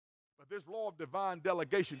this law of divine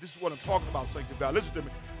delegation. This is what I'm talking about, saints of God. Listen to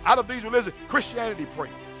me. Out of these religions, Christianity, pray.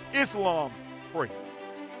 Islam, pray.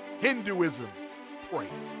 Hinduism, pray.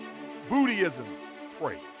 Buddhism,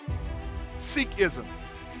 pray. Sikhism,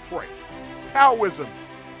 pray. Taoism,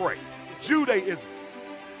 pray. Judaism,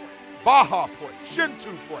 Baha, pray. Shinto,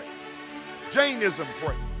 pray. Jainism,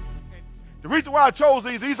 pray. The reason why I chose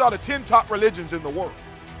these are the 10 top religions in the world.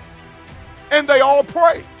 And they all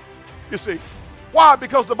pray, you see. Why?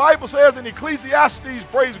 Because the Bible says in Ecclesiastes,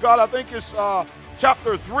 praise God, I think it's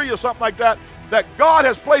chapter 3 or something like that, that God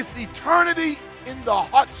has placed eternity in the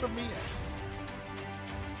hearts of men.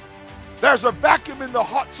 There's a vacuum in the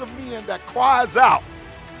hearts of men that cries out,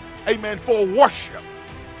 amen, for worship.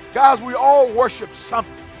 Guys, we all worship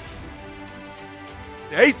something.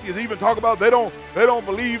 The atheists even talk about they don't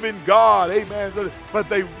believe in God, amen,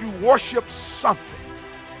 but you worship something.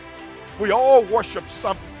 We all worship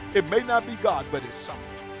something. It may not be God, but it's something.